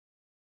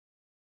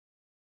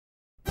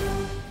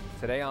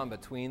Today on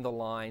Between the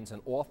Lines,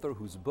 an author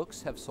whose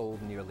books have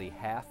sold nearly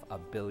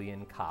 500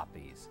 million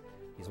copies.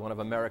 He's one of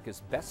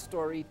America's best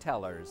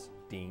storytellers,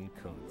 Dean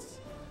Koontz.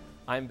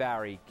 I'm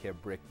Barry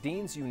Kibrick.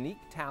 Dean's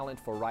unique talent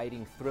for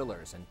writing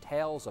thrillers and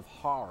tales of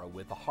horror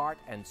with the heart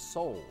and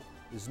soul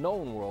is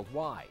known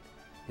worldwide.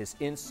 His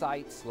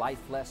insights,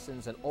 life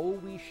lessons, and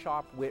always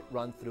sharp wit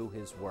run through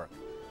his work.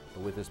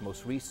 But with his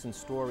most recent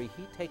story,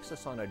 he takes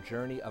us on a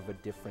journey of a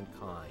different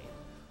kind.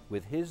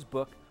 With his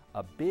book,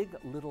 A Big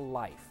Little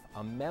Life,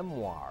 a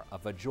memoir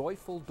of a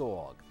joyful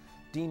dog,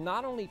 Dean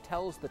not only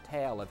tells the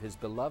tale of his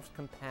beloved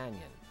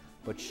companion,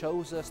 but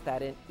shows us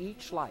that in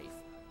each life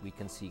we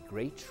can see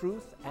great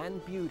truth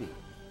and beauty,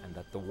 and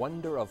that the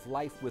wonder of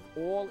life with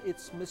all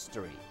its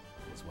mystery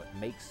is what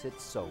makes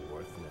it so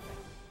worth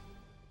living.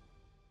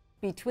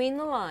 Between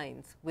the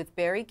Lines with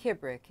Barry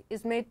Kibrick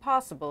is made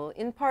possible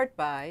in part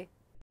by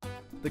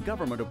the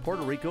government of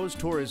Puerto Rico's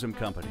tourism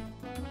company,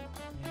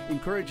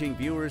 encouraging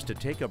viewers to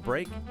take a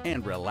break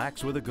and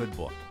relax with a good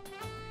book.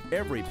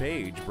 Every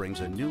page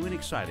brings a new and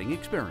exciting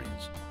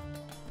experience.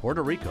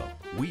 Puerto Rico,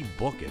 we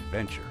book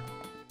adventure.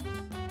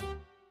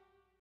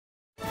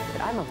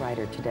 I'm a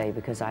writer today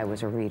because I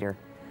was a reader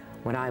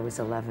when I was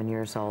 11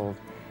 years old,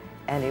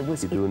 and it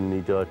was... You do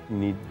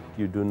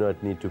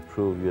not need to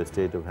prove your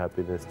state of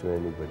happiness to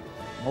anybody.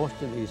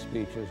 Most of these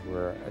speeches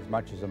were as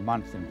much as a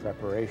month in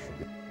preparation.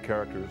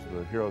 Characters,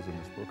 the heroes in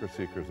this book, are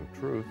seekers of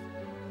truth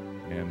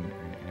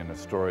in a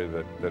story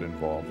that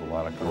involves a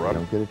lot of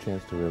corruption. You don't get a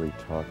chance to really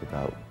talk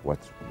about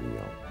what's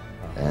real,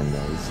 and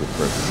it's the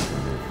perfect for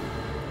me.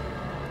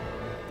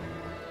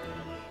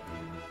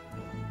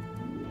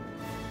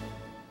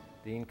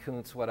 Dean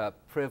Koontz, what a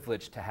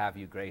privilege to have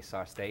you grace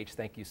our stage.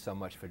 Thank you so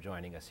much for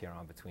joining us here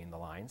on Between the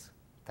Lines.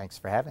 Thanks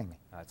for having me.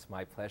 It's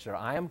my pleasure.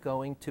 I am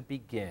going to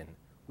begin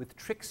with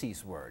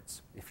Trixie's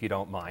words, if you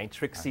don't mind.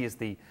 Trixie is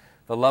the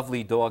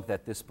lovely dog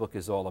that this book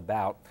is all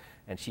about,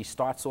 and she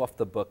starts off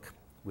the book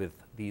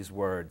with these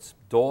words: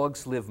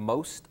 dogs live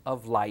most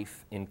of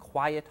life in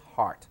quiet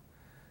heart.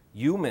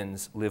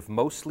 Humans live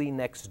mostly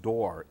next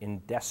door in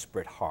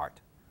desperate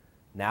heart.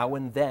 Now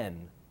and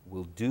then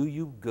will do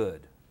you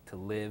good to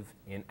live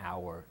in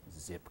our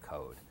zip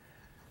code.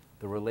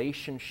 The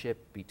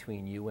relationship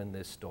between you and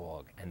this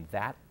dog, and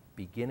that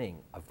beginning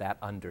of that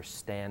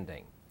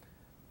understanding,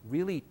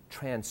 really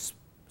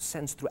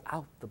transcends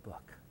throughout the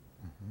book.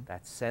 Mm-hmm.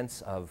 That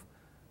sense of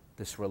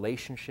this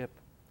relationship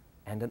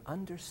and an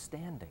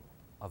understanding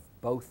of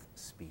both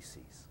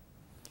species.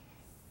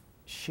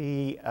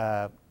 She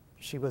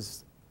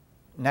was,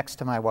 next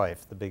to my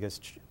wife, the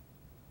biggest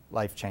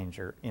life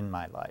changer in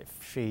my life.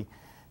 She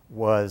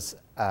was,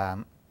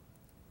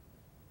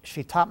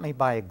 she taught me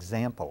by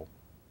example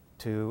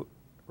to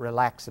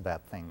relax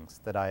about things,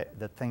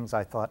 that things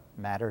I thought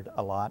mattered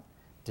a lot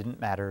didn't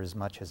matter as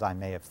much as I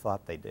may have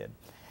thought they did.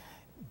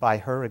 By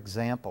her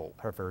example,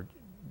 her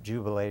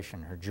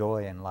jubilation, her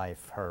joy in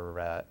life,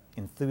 her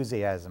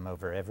enthusiasm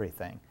over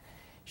everything,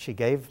 she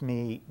gave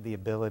me the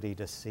ability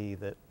to see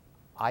that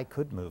I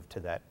could move to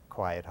that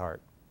quiet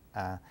heart.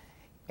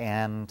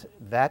 And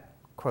that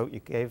quote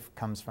you gave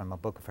comes from a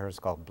book of hers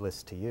called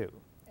Bliss to You,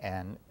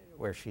 and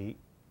where she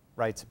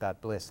writes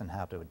about bliss and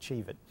how to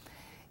achieve it.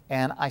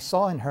 And I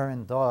saw in her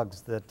and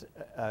dogs that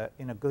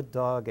in a good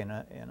dog, in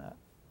a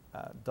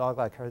dog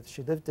like her,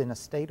 she lived in a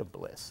state of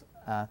bliss.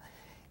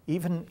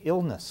 Even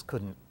illness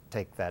couldn't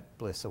take that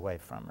bliss away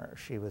from her.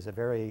 She was a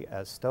very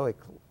stoic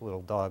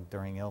little dog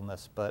during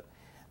illness, but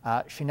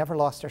she never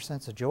lost her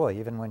sense of joy,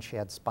 even when she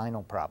had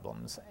spinal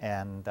problems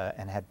and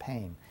had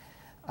pain.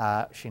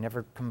 She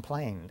never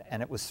complained.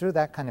 And it was through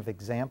that kind of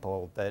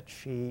example that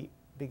she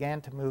began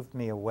to move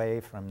me away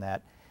from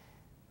that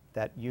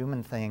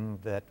human thing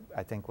that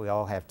I think we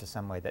all have to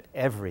some way, that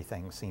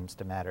everything seems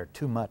to matter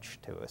too much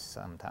to us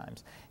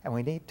sometimes. And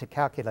we need to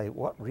calculate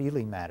what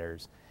really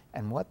matters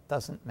and what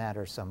doesn't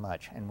matter so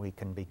much, and we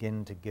can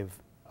begin to give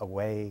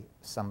away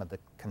some of the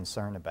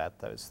concern about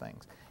those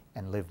things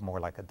and live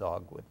more like a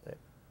dog would live.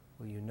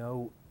 Well, you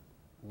know,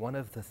 one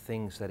of the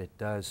things that it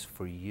does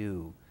for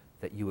you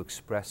that you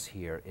express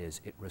here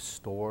is it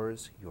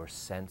restores your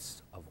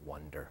sense of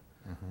wonder.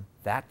 Mm-hmm.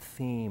 That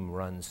theme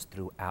runs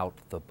throughout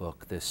the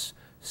book, this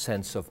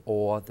sense of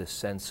awe, this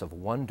sense of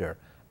wonder,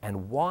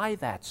 and why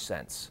that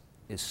sense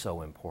is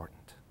so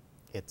important.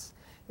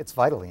 It's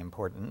vitally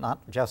important,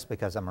 not just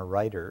because I'm a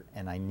writer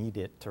and I need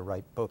it to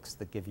write books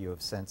that give you a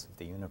sense of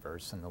the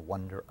universe and the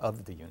wonder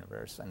of the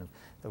universe and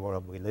the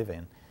world we live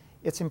in.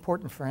 It's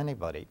important for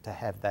anybody to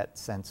have that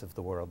sense of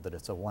the world, that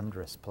it's a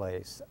wondrous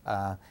place.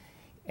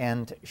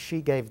 And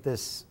she gave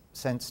this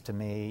sense to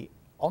me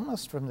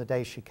almost from the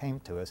day she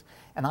came to us,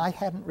 and I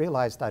hadn't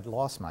realized I'd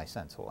lost my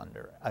sense of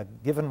wonder.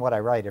 Given what I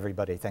write,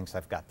 everybody thinks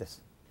I've got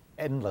this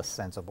endless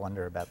sense of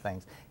wonder about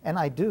things, and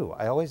I do.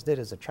 I always did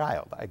as a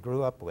child. I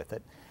grew up with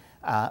it.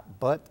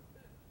 But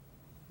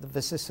the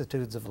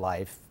vicissitudes of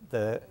life,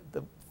 the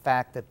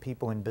fact that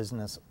people in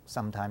business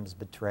sometimes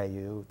betray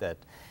you, that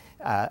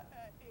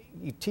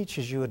it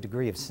teaches you a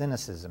degree of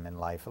cynicism in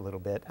life a little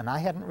bit, and I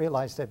hadn't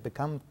realized I'd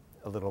become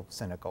a little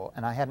cynical,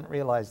 and I hadn't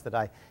realized that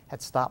I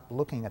had stopped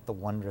looking at the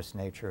wondrous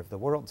nature of the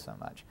world so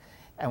much.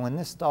 And when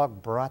this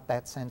dog brought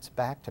that sense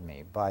back to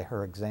me by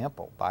her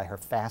example, by her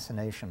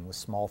fascination with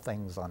small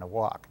things on a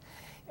walk,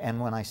 and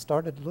when I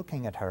started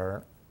looking at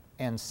her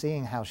and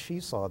seeing how she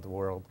saw the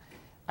world,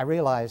 I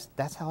realized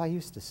that's how I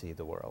used to see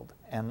the world,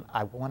 and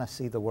I want to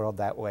see the world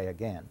that way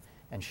again.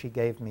 And she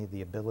gave me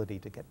the ability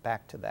to get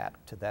back to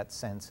that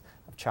sense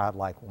of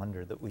childlike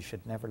wonder that we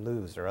should never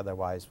lose, or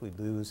otherwise we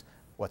lose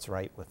what's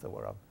right with the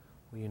world.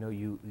 Well, you know,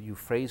 you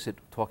phrase it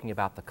talking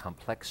about the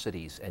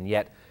complexities, and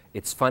yet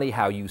it's funny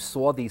how you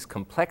saw these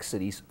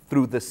complexities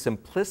through the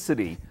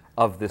simplicity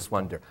of this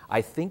wonder.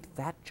 I think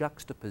that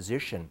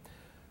juxtaposition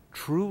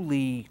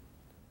truly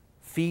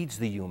feeds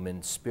the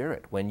human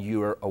spirit when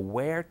you're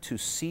aware to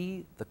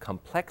see the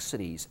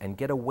complexities and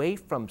get away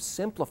from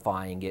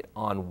simplifying it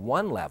on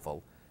one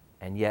level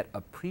and yet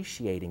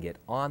appreciating it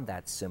on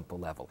that simple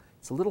level.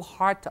 It's a little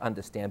hard to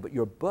understand, but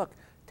your book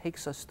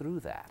takes us through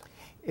that.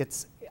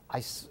 It's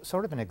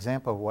sort of an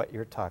example of what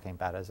you're talking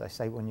about. As I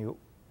say, when you,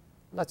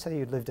 let's say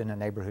you lived in a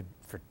neighborhood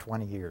for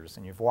 20 years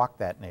and you've walked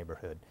that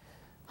neighborhood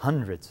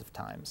hundreds of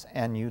times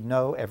and you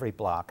know every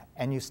block,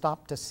 and you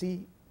stop to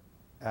see,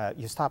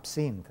 you stop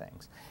seeing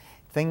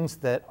things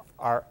that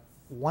are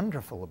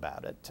wonderful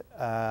about it.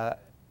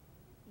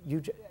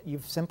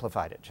 You've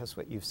simplified it, just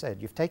what you've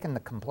said. You've taken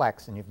the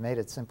complex and you've made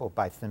it simple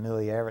by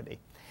familiarity.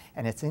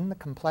 And it's in the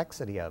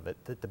complexity of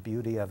it that the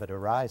beauty of it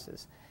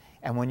arises.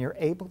 And when you're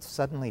able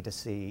suddenly to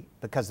see,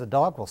 because the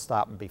dog will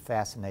stop and be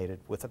fascinated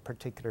with a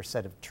particular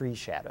set of tree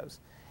shadows,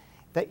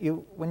 that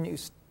when you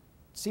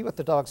see what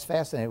the dog's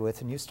fascinated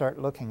with and you start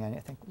looking and you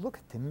think, look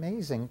at the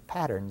amazing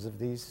patterns of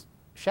these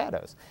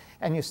shadows.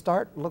 And you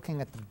start looking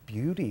at the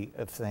beauty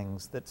of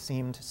things that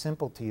seemed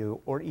simple to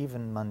you or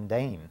even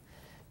mundane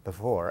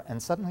before,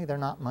 and suddenly they're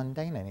not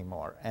mundane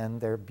anymore,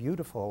 and they're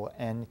beautiful,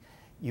 and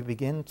you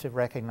begin to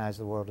recognize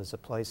the world as a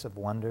place of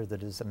wonder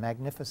that is a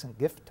magnificent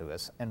gift to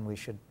us, and we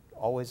should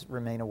always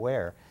remain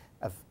aware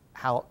of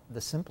how the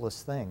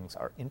simplest things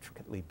are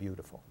intricately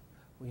beautiful.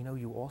 Well, you know,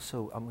 you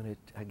also, I'm going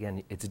to,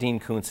 again, it's Dean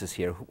Koontz is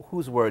here.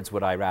 Whose words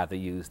would I rather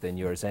use than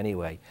yours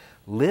anyway?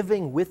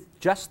 Living with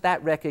just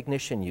that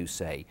recognition, you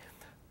say,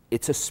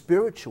 it's a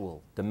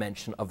spiritual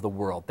dimension of the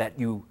world that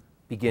you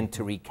begin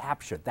to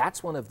recapture.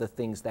 That's one of the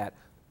things that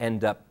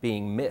end up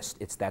being missed.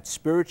 It's that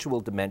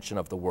spiritual dimension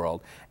of the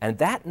world, and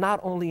that not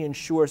only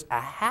ensures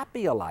a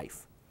happier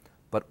life,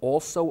 but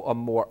also a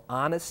more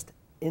honest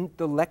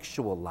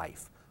intellectual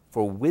life.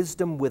 For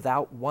wisdom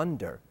without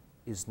wonder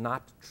is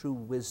not true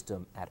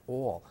wisdom at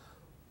all.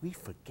 We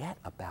forget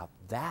about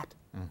that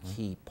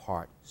key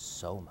part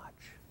so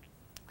much.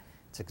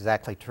 It's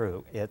exactly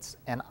true.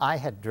 And I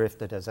had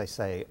drifted, as I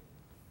say,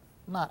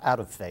 not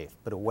out of faith,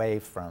 but away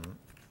from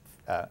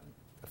a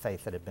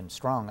faith that had been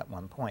strong at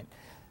one point,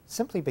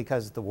 simply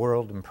because the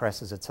world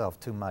impresses itself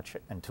too much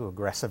and too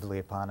aggressively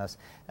upon us,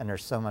 and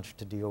there's so much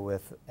to deal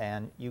with,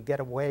 and you get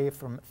away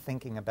from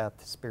thinking about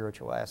the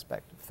spiritual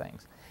aspect of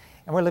things.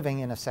 And we're living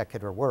in a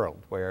secular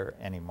world where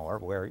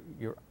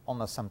you're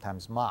almost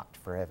sometimes mocked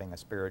for having a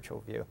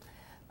spiritual view.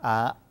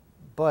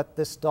 But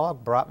this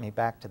dog brought me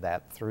back to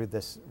that through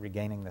this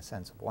regaining the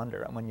sense of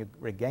wonder. And when you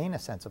regain a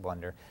sense of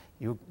wonder,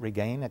 you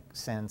regain a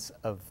sense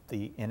of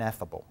the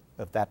ineffable,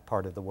 of that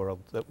part of the world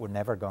that we're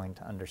never going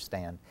to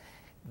understand.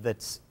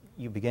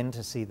 You begin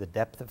to see the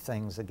depth of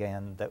things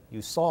again that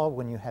you saw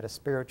when you had a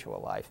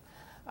spiritual life.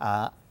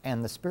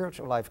 And the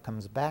spiritual life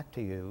comes back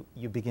to you,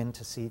 you begin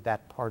to see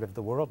that part of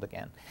the world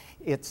again.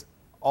 It's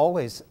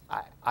always,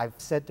 I've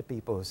said to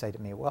people who say to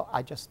me, well,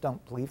 I just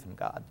don't believe in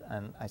God.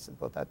 And I said,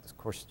 well, that's of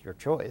course your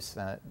choice.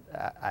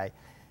 I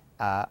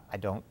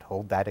don't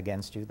hold that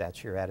against you.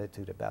 That's your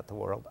attitude about the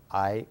world.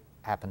 I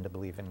happen to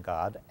believe in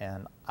God,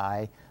 and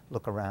I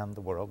look around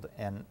the world,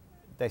 and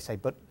they say,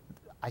 but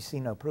I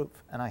see no proof.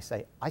 And I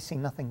say, I see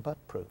nothing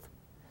but proof.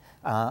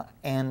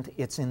 And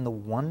it's in the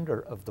wonder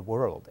of the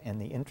world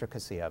and the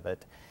intricacy of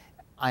it.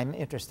 I'm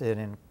interested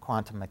in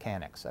quantum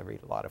mechanics. I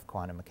read a lot of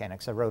quantum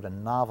mechanics. I wrote a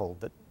novel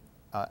that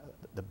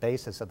the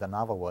basis of the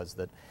novel was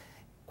that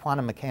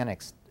quantum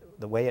mechanics,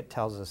 the way it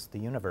tells us the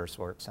universe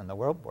works and the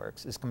world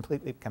works, is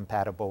completely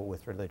compatible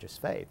with religious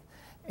faith.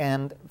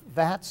 And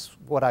that's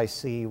what I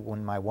see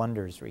when my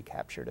wonder is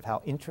recaptured, of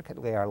how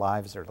intricately our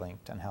lives are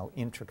linked and how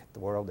intricate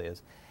the world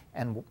is,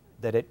 and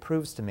that it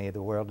proves to me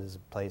the world is a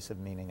place of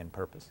meaning and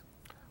purpose.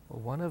 Well,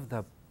 one of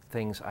the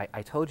things,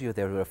 I told you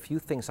there were a few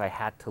things I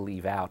had to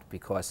leave out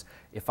because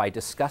if I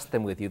discussed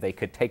them with you, they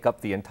could take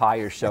up the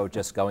entire show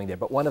just going there.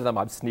 But one of them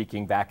I'm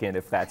sneaking back in,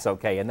 if that's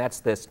okay, and that's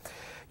this.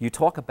 You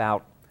talk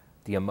about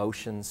the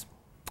emotions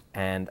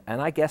and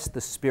I guess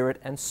the spirit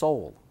and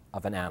soul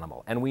of an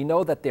animal. And we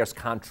know that there's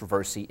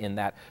controversy in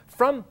that,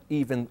 from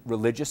even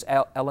religious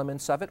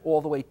elements of it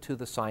all the way to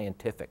the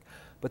scientific.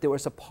 But there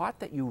was a part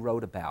that you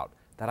wrote about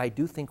that I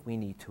do think we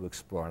need to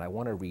explore, and I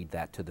want to read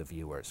that to the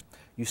viewers.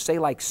 You say,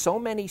 like so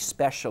many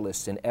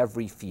specialists in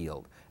every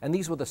field, and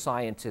these were the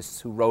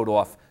scientists who wrote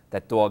off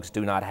that dogs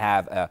do not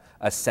have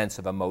a sense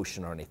of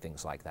emotion or anything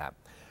like that.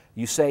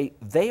 You say,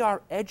 they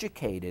are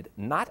educated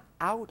not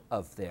out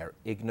of their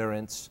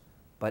ignorance,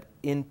 but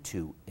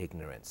into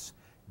ignorance.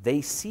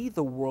 They see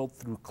the world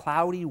through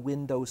cloudy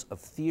windows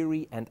of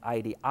theory and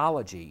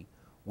ideology,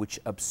 which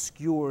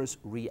obscures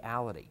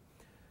reality.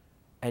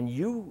 And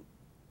you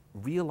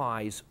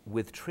realize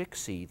with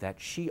Trixie that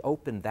she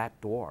opened that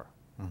door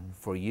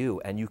for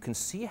you, and you can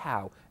see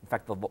how, in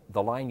fact,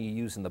 the line you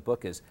use in the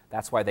book is,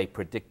 that's why they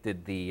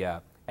predicted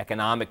the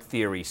economic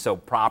theory so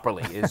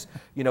properly, is,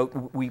 you know,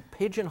 we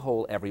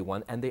pigeonhole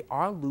everyone, and they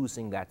are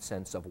losing that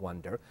sense of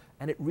wonder,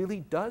 and it really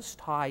does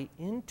tie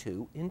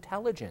into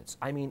intelligence.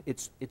 I mean,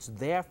 it's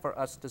there for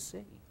us to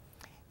see.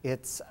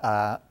 It's,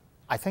 I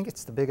think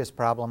it's the biggest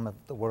problem of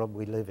the world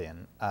we live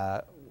in.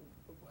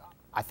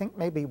 I think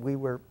maybe we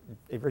were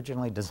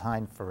originally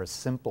designed for a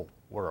simple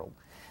world.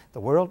 The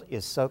world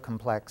is so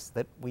complex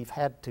that we've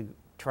had to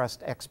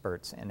trust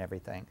experts in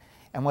everything.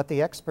 And what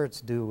the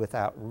experts do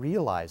without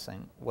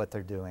realizing what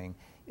they're doing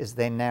is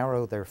they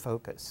narrow their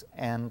focus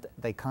and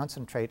they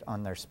concentrate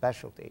on their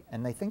specialty.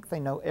 And they think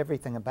they know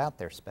everything about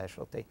their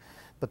specialty.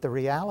 But the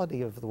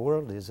reality of the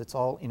world is it's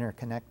all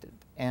interconnected.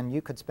 And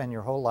you could spend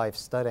your whole life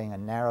studying a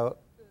narrow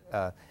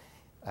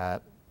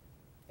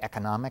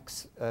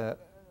economics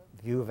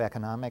view of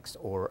economics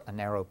or a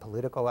narrow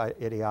political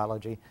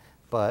ideology,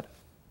 but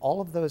all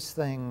of those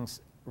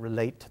things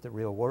relate to the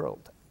real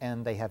world,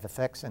 and they have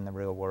effects in the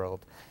real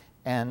world.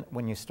 And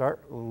when you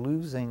start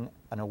losing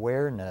an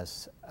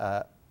awareness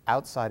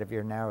outside of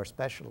your narrow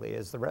specialty,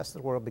 as the rest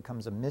of the world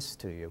becomes a mist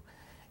to you,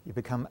 you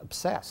become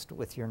obsessed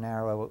with your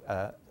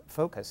narrow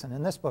focus. And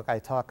in this book, I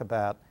talk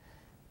about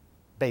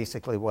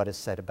basically what is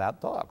said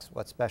about dogs,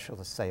 what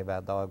specialists say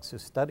about dogs who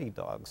study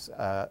dogs.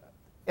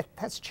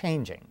 That's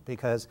changing,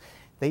 because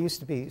they used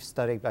to be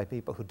studied by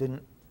people who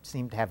didn't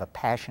seem to have a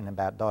passion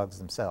about dogs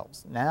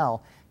themselves.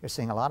 Now, you're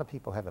seeing a lot of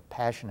people who have a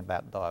passion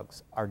about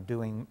dogs are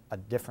doing a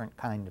different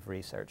kind of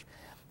research.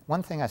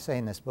 One thing I say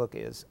in this book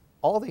is,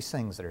 all these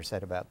things that are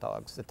said about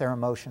dogs, that their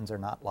emotions are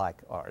not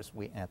like ours,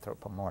 we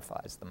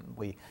anthropomorphize them,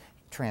 we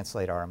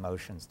translate our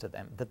emotions to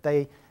them,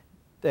 that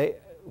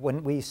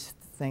when we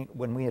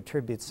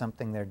attribute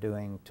something they're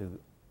doing to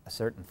a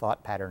certain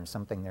thought pattern,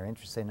 something they're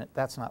interested in,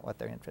 that's not what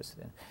they're interested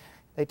in.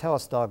 They tell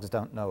us dogs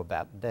don't know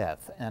about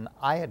death, and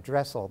I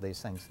address all these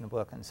things in the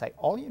book and say,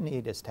 all you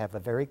need is to have a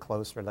very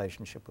close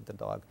relationship with the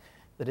dog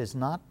that is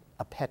not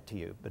a pet to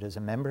you, but is a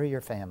member of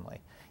your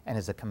family and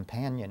is a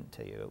companion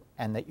to you,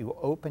 and that you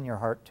open your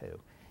heart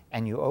to,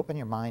 and you open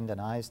your mind and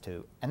eyes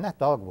to, and that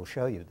dog will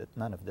show you that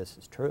none of this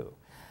is true,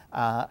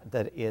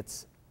 that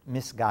it's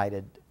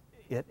misguided,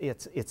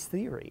 it's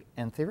theory,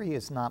 and theory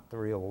is not the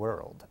real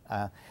world.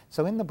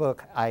 So in the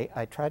book,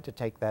 I tried to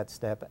take that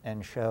step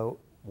and show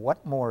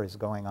what more is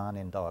going on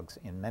in dogs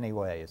in many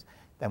ways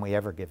than we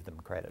ever give them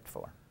credit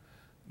for.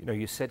 You know,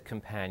 you said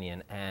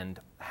companion, and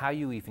how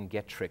you even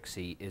get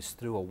Trixie is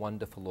through a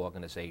wonderful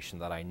organization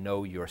that I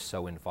know you're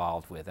so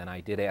involved with, and I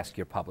did ask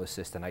your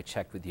publicist and I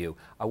checked with you.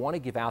 I want to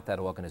give out that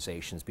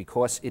organization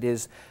because it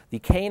is the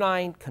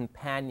Canine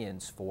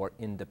Companions for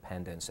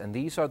Independence, and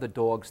these are the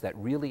dogs that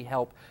really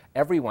help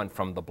everyone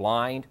from the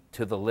blind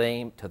to the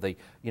lame to the,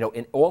 you know,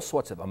 in all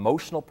sorts of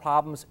emotional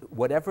problems,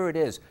 whatever it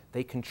is,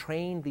 they can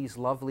train these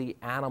lovely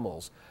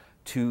animals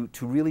to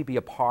really be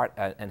a part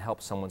and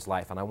help someone's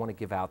life. And I want to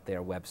give out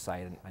their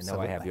website, and I know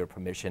I have your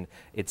permission.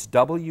 It's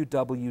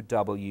www.cci.org.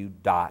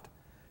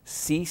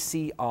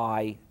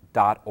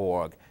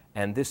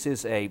 And this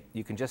is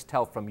you can just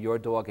tell from your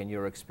dog and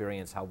your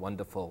experience how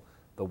wonderful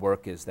the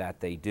work is that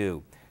they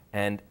do.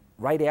 And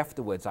right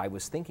afterwards, I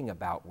was thinking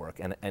about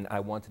work, and I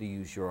wanted to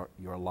use your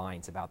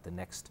lines about the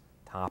next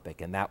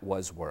topic, and that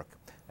was work.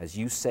 As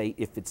you say,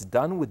 if it's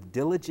done with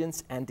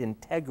diligence and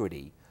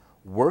integrity,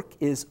 work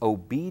is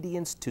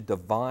obedience to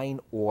divine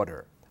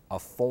order, a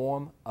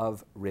form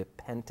of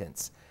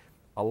repentance.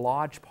 A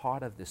large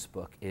part of this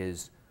book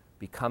is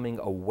becoming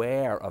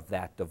aware of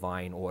that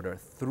divine order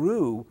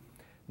through,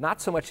 not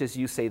so much as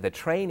you say, the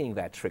training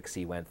that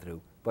Trixie went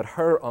through, but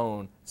her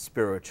own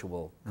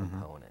spiritual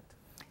component.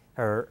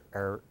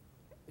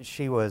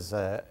 She was,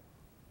 I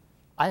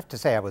have to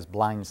say I was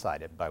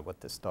blindsided by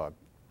what this dog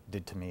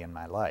did to me in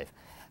my life.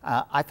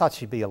 I thought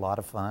she'd be a lot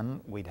of fun.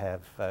 We'd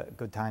have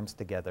good times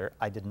together.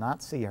 I did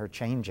not see her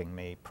changing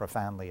me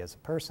profoundly as a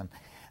person,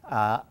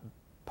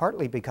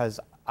 partly because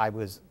I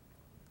was,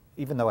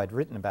 even though I'd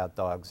written about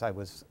dogs, I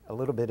was a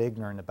little bit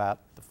ignorant about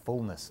the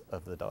fullness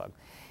of the dog.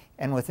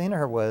 And within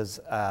her was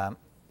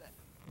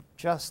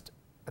just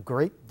a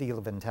great deal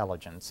of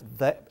intelligence.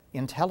 The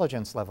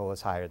intelligence level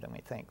is higher than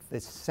we think.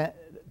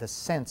 The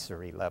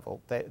sensory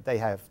level,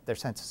 their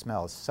sense of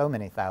smell is so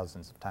many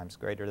thousands of times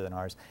greater than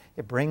ours.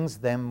 It brings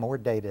them more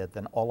data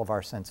than all of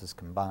our senses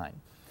combined.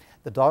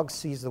 The dog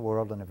sees the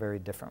world in a very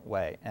different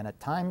way, and at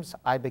times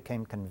I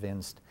became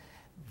convinced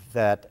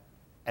that,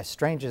 as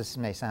strange as this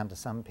may sound to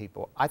some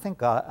people, I think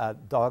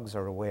dogs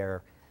are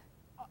aware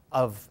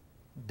of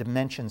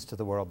dimensions to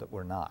the world that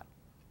we're not.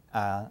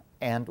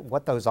 And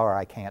what those are,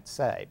 I can't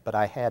say, but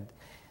I had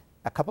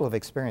a couple of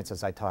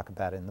experiences I talk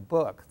about in the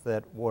book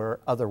that were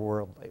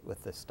otherworldly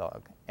with this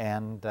dog.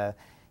 And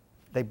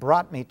they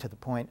brought me to the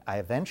point, I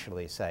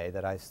eventually say,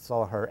 that I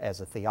saw her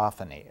as a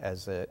theophany,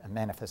 as a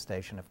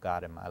manifestation of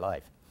God in my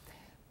life,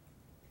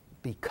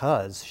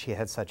 because she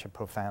had such a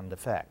profound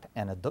effect.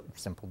 And a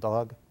simple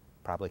dog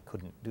probably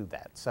couldn't do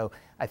that. So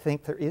I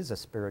think there is a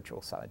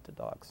spiritual side to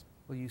dogs.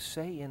 Well, you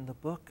say in the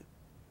book,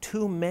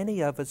 too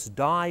many of us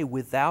die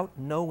without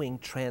knowing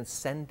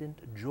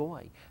transcendent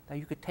joy. Now,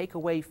 you could take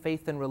away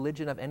faith and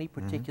religion of any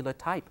particular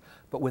type,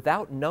 but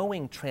without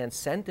knowing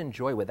transcendent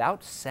joy,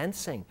 without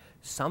sensing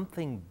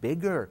something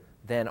bigger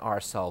than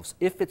ourselves,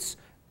 if it's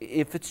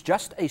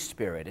just a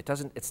spirit,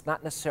 it's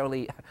not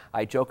necessarily,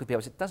 I joke with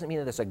people, it doesn't mean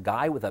that there's a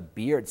guy with a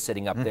beard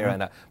sitting up there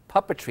and a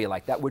puppetry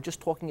like that. We're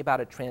just talking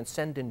about a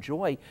transcendent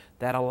joy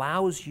that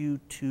allows you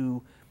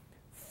to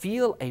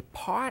feel a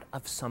part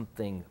of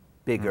something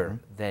bigger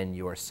than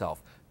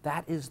yourself.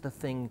 That is the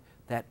thing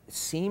that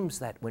seems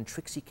that when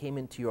Trixie came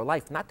into your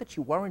life, not that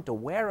you weren't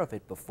aware of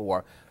it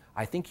before,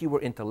 I think you were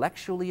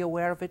intellectually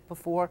aware of it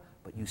before,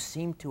 but you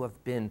seem to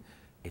have been,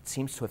 it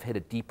seems to have hit a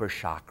deeper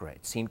chakra.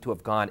 It seemed to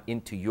have gone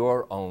into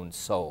your own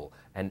soul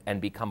and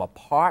become a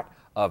part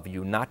of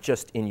you, not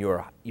just in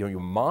your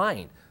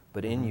mind,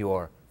 but in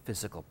your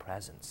physical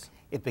presence.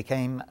 It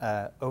became,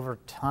 over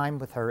time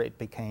with her, it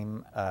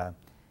became, I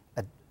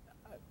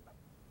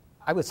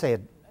would say,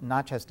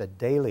 not just a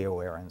daily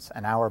awareness,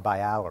 an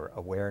hour-by-hour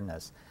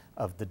awareness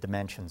of the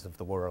dimensions of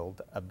the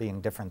world being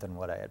different than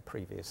what I had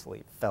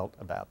previously felt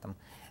about them.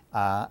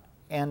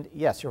 And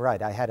yes, you're right,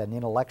 I had an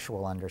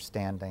intellectual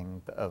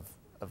understanding of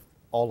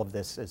all of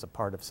this is a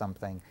part of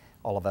something,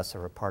 all of us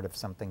are a part of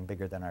something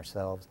bigger than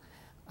ourselves.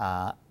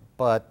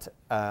 But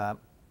I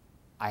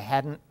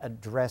hadn't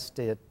addressed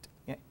it,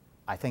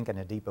 I think, on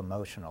a deep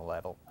emotional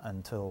level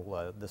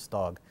until this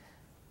dog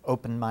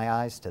opened my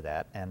eyes to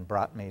that and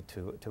brought me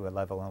to a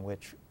level in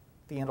which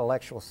the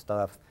intellectual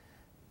stuff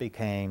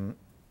became,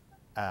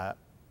 it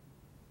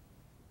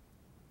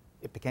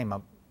became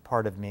a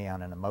part of me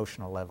on an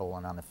emotional level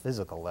and on a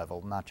physical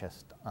level, not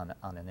just on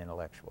an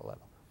intellectual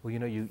level. Well, you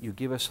know, you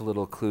give us a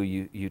little clue.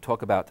 You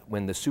talk about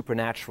when the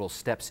supernatural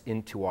steps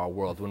into our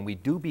world. When we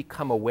do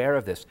become aware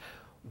of this,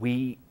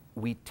 we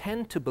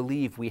tend to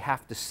believe we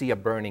have to see a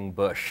burning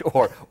bush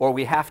or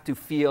we have to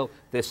feel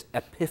this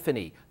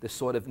epiphany, this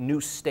sort of new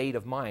state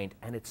of mind,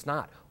 and it's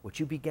not. What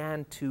you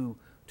began to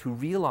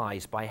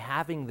realize by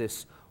having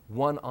this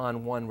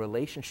one-on-one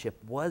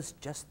relationship was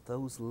just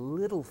those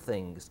little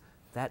things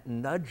that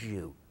nudge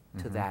you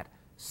to that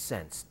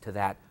sense, to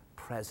that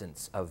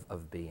presence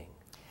of being.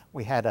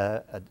 We had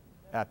a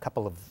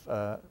couple of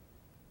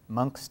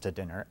monks to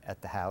dinner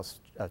at the house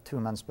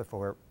 2 months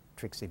before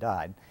Trixie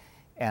died.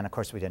 And of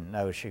course we didn't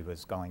know she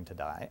was going to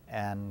die.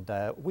 And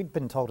we'd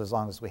been told as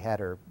long as we had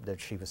her that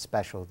she was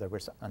special, there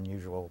was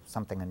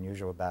something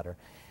unusual about her.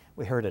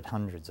 We heard it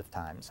hundreds of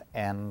times.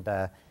 And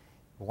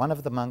one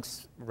of the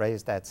monks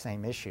raised that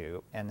same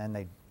issue, and then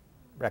they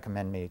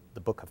recommend me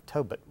the book of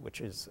Tobit, which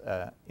is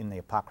in the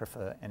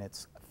Apocrypha, and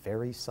it's a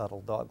very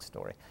subtle dog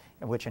story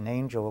in which an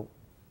angel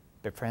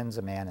befriends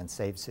a man and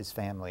saves his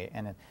family,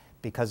 and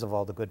because of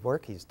all the good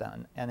work he's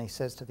done. And he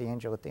says to the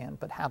angel at the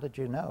end, "But how did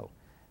you know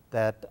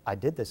that I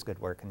did this good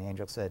work?" And the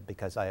angel said,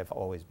 "Because I have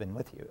always been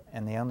with you."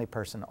 And the only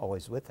person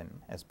always with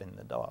him has been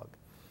the dog.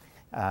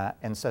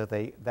 And so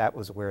that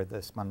was where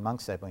this one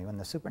monk said, when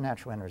the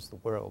supernatural enters the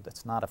world,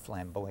 it's not a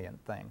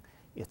flamboyant thing.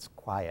 It's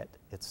quiet,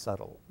 it's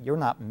subtle. You're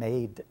not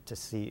made to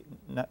see,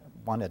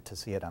 wanted to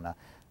see it on a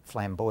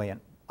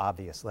flamboyant,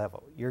 obvious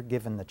level. You're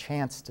given the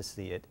chance to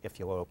see it if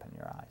you'll open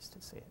your eyes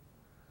to see it.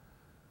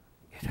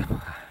 You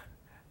know,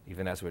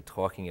 even as we're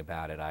talking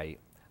about it,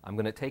 I'm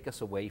going to take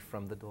us away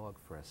from the dog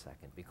for a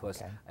second,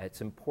 because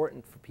it's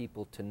important for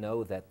people to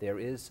know that there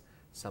is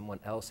someone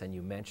else, and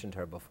you mentioned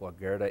her before,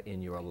 Gerda,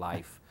 in your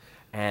life.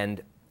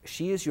 And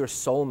she is your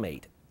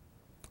soulmate.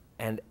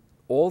 And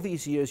all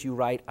these years you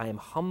write, "I am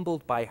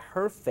humbled by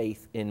her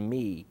faith in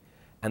me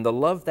and the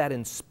love that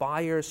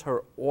inspires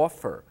her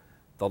offer,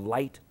 the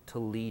light to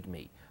lead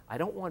me." I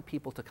don't want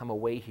people to come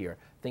away here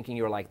thinking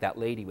you're like that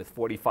lady with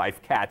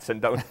 45 cats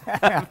and don't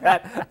have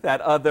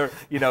that other,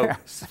 you know,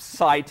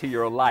 side to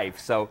your life.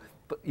 So,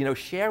 but, you know,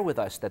 share with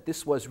us that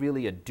this was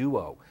really a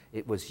duo.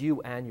 It was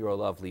you and your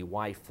lovely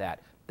wife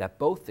that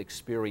both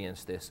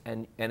experienced this,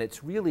 and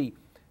it's really,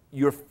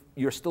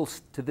 you're still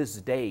to this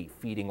day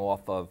feeding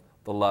off of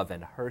the love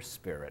and her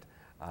spirit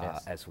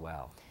as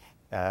well.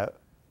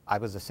 I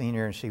was a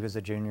senior and she was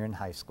a junior in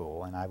high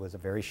school, and I was a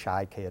very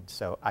shy kid,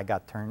 so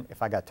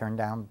if I got turned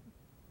down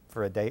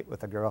for a date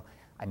with a girl,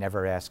 I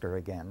never asked her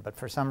again. But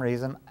for some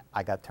reason,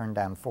 I got turned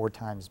down 4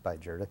 times by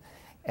Gerda,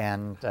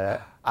 and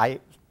I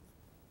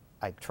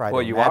tried to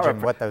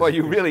imagine what those... Well,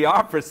 you really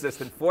are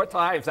persistent. 4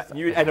 times,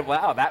 and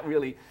wow, that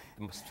really,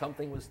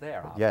 something was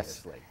there,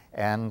 obviously. Yes,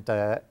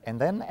 and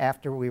then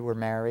after we were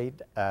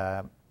married,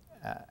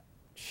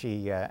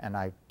 she and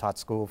I taught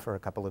school for a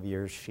couple of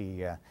years.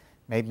 She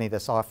made me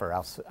this offer.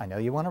 "I know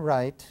you want to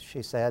write,"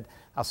 she said.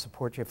 "I'll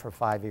support you for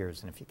 5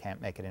 years, and if you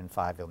can't make it in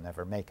 5, you'll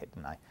never make it."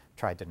 And I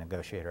tried to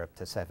negotiate her up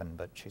to 7,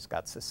 but she's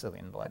got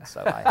Sicilian blood,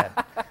 so I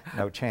had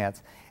no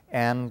chance.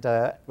 And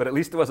but at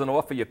least it was an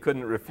offer you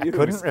couldn't refuse. I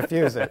couldn't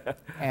refuse it.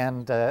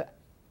 And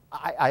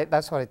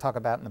that's what I talk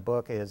about in the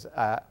book is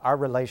our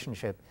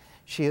relationship.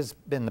 She has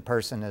been the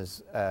person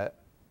who's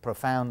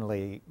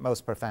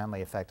most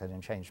profoundly affected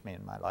and changed me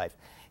in my life.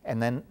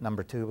 And then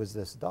number 2 was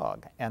this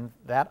dog. And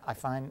that I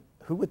find,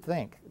 who would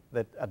think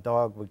that a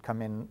dog would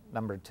come in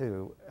number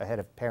 2 ahead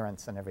of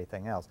parents and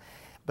everything else?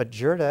 But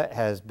Gerda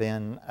has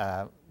been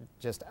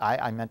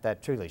I meant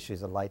that truly.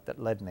 She's a light that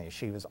led me.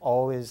 She was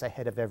always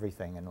ahead of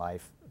everything in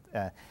life.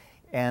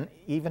 And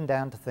even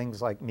down to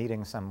things like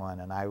meeting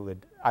someone, and I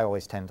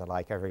always tend to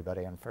like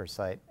everybody on first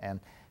sight. And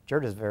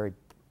Gerda's a very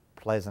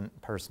pleasant,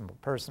 personable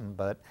person,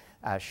 but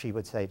she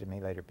would say to me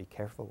later, "Be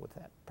careful with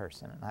that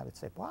person." And I would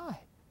say,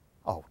 "Why?"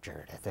 "Oh,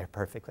 Gerda, they're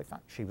perfectly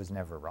fine." She was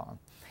never wrong.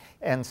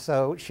 And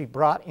so she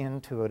brought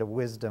into it a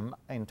wisdom,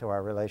 into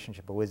our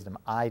relationship, a wisdom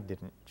I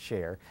didn't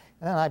share.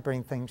 And then I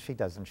bring things she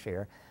doesn't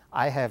share.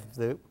 I have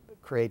the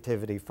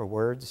creativity for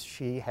words.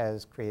 She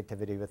has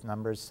creativity with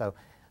numbers. So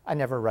I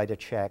never write a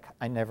check.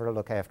 I never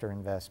look after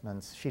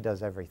investments. She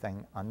does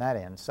everything on that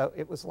end. So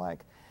it was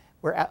like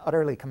we're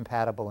utterly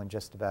compatible in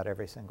just about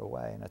every single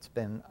way. And it's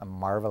been a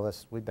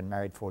marvelous, we've been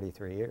married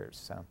 43 years.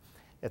 So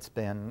it's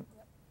been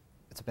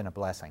a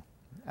blessing.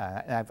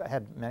 And I've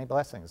had many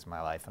blessings in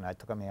my life, and it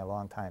took me a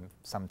long time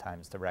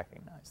sometimes to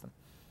recognize them.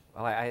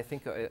 Well, I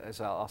think,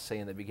 as I'll say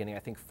in the beginning, I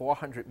think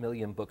 400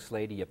 million books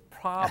later, you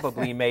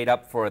probably made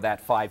up for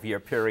that 5-year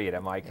period.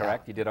 Am I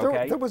correct? Yeah. You did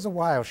okay? There was a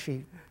while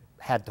she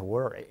had to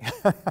worry.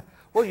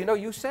 Well, you know,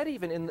 you said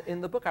even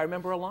in the book, I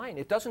remember a line,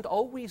 it doesn't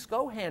always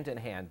go hand in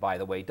hand, by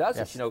the way, does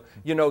yes. it?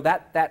 You know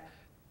that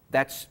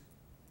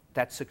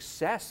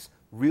success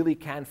really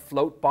can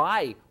float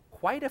by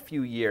quite a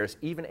few years,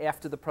 even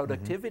after the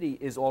productivity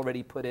is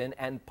already put in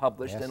and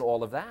published yes. and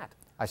all of that.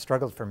 I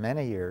struggled for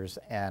many years,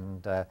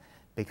 and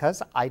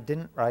because I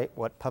didn't write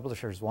what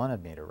publishers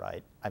wanted me to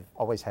write, I've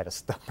always had a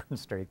stubborn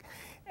streak,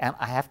 and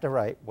I have to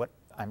write what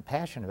I'm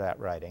passionate about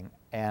writing.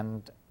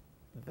 And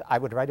I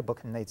would write a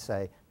book and they'd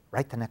say,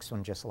 "Write the next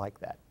one just like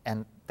that,"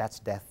 and that's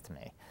death to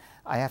me.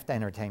 I have to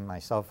entertain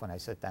myself when I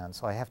sit down,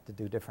 so I have to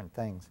do different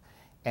things.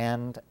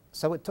 And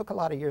so it took a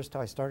lot of years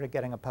till I started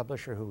getting a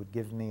publisher who would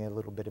give me a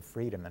little bit of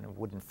freedom and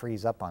wouldn't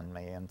freeze up on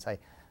me and say,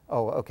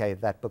 "Oh, okay,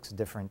 that book's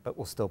different, but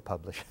we'll still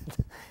publish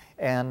it."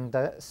 And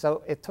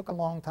so it took a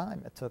long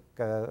time. It took,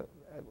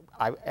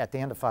 at the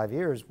end of 5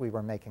 years, we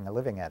were making a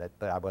living at it,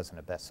 but I wasn't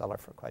a bestseller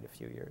for quite a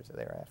few years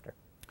thereafter.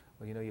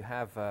 Well, you know, you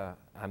have,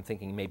 I'm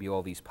thinking maybe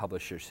all these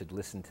publishers should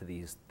listen to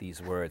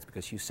these words,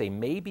 because you say,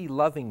 "Maybe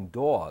loving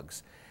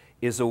dogs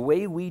is a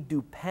way we do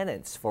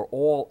penance for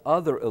all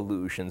other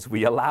illusions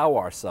we allow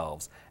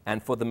ourselves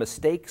and for the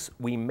mistakes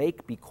we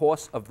make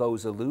because of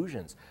those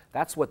illusions."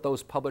 That's what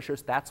those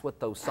publishers, that's what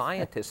those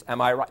scientists,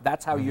 am I right?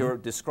 That's how you're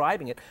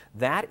describing it.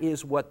 That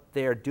is what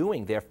they're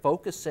doing. They're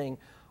focusing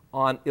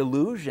on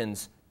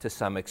illusions to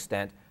some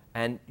extent,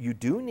 and you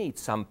do need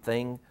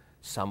something,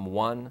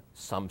 someone,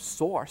 some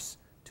source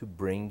to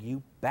bring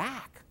you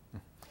back.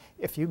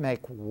 If you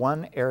make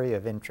one area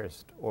of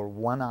interest or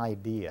one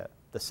idea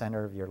the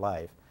center of your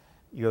life,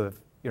 you're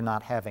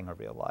not having a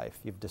real life.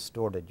 You've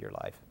distorted your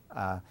life.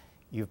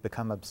 You've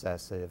become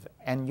obsessive,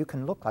 and you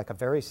can look like a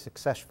very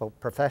successful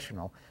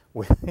professional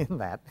within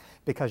that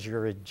because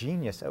you're a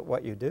genius at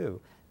what you do.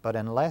 But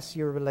unless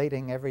you're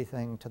relating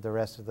everything to the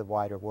rest of the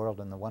wider world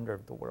and the wonder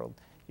of the world,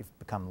 you've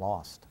become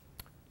lost.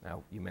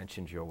 Now, you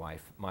mentioned your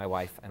wife. My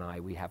wife and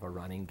I, we have a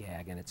running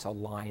gag, and it's a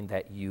line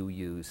that you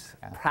use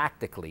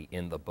practically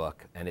in the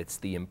book, and it's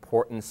the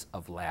importance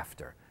of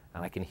laughter.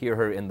 And I can hear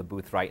her in the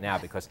booth right now,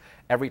 because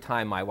every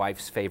time my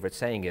wife's favorite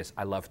saying is,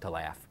 "I love to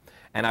laugh."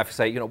 And I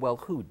say, you know, well,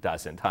 who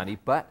doesn't, honey?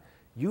 But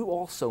you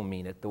also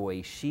mean it the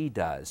way she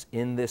does,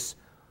 in this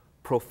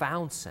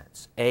profound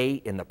sense.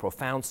 In the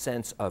profound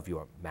sense of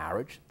your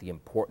marriage, the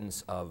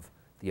importance of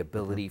the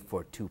ability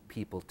for two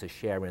people to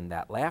share in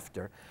that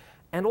laughter,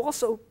 and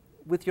also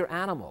with your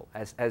animal.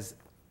 As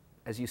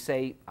you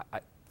say,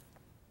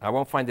 I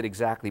won't find it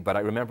exactly, but I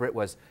remember it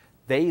was,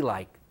 they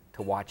like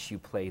to watch you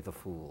play the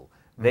fool.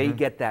 They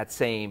get that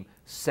same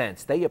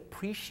sense. They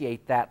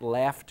appreciate that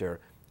laughter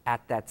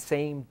at that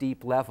same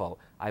deep level.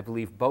 I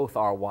believe both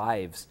our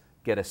wives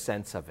get a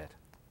sense of it.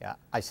 Yeah,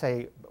 I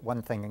say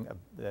one thing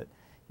that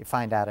you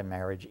find out in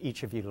marriage,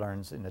 each of you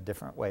learns in a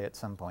different way at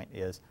some point,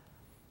 is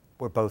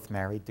we're both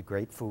married to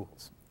great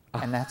fools.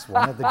 And that's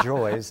one of the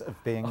joys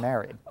of being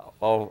married.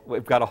 Oh,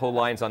 we've got a whole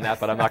lines on that,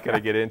 but I'm not going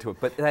to get into it.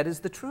 But that is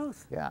the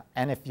truth. Yeah,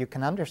 and if you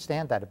can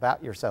understand that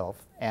about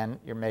yourself and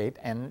your mate,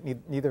 and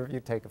neither of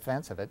you take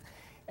offense of it,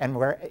 and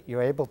where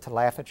you're able to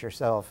laugh at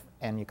yourself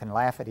and you can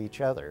laugh at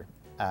each other,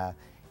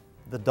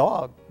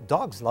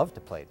 dogs love to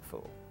play the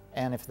fool.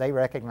 And if they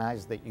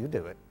recognize that you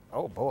do it,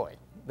 oh boy,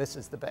 this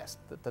is the best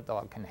that the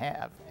dog can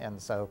have. And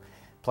so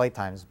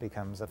playtimes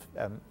becomes a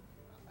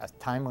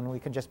time when we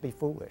can just be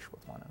foolish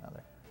with one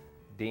another.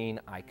 Dean,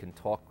 I can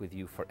talk with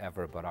you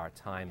forever, but our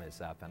time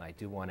is up, and I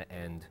do want to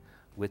end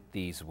with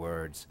these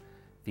words.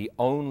 The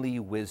only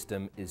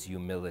wisdom is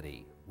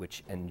humility.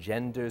 which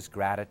engenders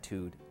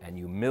gratitude, and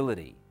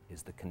humility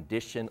is the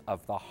condition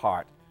of the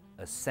heart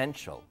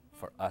essential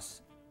for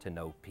us to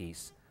know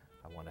peace.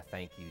 I want to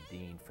thank you,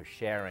 Dean, for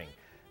sharing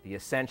the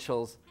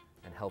essentials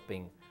and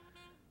helping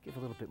give a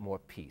little bit more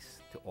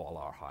peace to all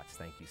our hearts.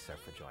 Thank you, sir,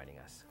 for joining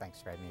us.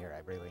 Thanks for having me here. I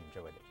really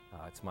enjoyed it.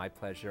 It's my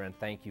pleasure, and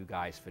thank you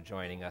guys for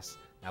joining us.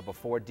 Now,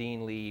 before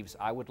Dean leaves,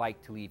 I would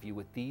like to leave you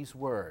with these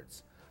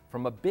words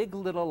from A Big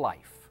Little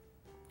Life.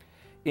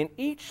 In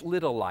each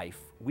little life,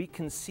 we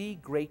can see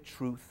great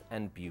truth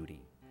and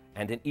beauty,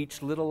 and in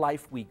each little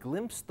life, we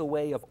glimpse the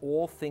way of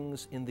all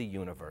things in the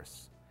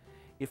universe.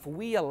 If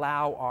we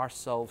allow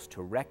ourselves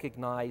to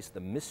recognize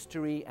the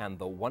mystery and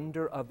the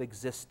wonder of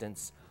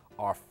existence,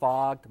 our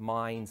fogged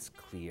minds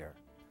clear.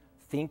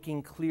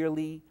 Thinking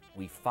clearly,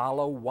 we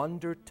follow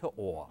wonder to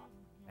awe,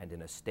 and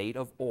in a state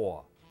of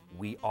awe,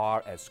 we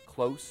are as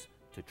close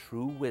to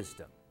true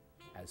wisdom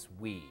as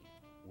we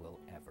will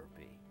ever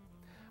be.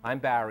 I'm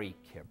Barry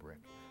Kibrick.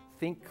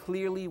 Think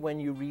clearly when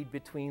you read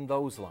between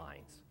those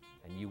lines,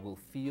 and you will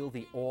feel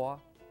the awe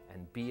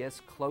and be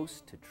as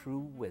close to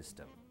true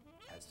wisdom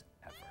as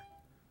ever.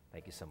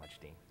 Thank you so much,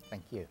 Dean.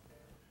 Thank you.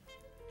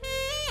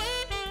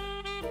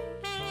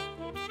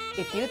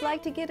 If you'd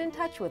like to get in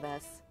touch with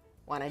us,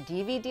 want a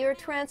DVD or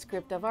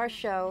transcript of our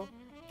show,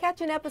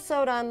 catch an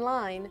episode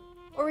online,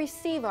 or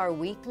receive our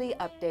weekly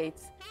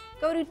updates,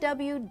 go to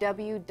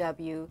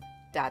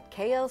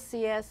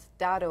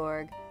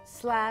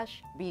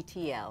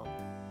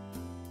www.klcs.org/BTL.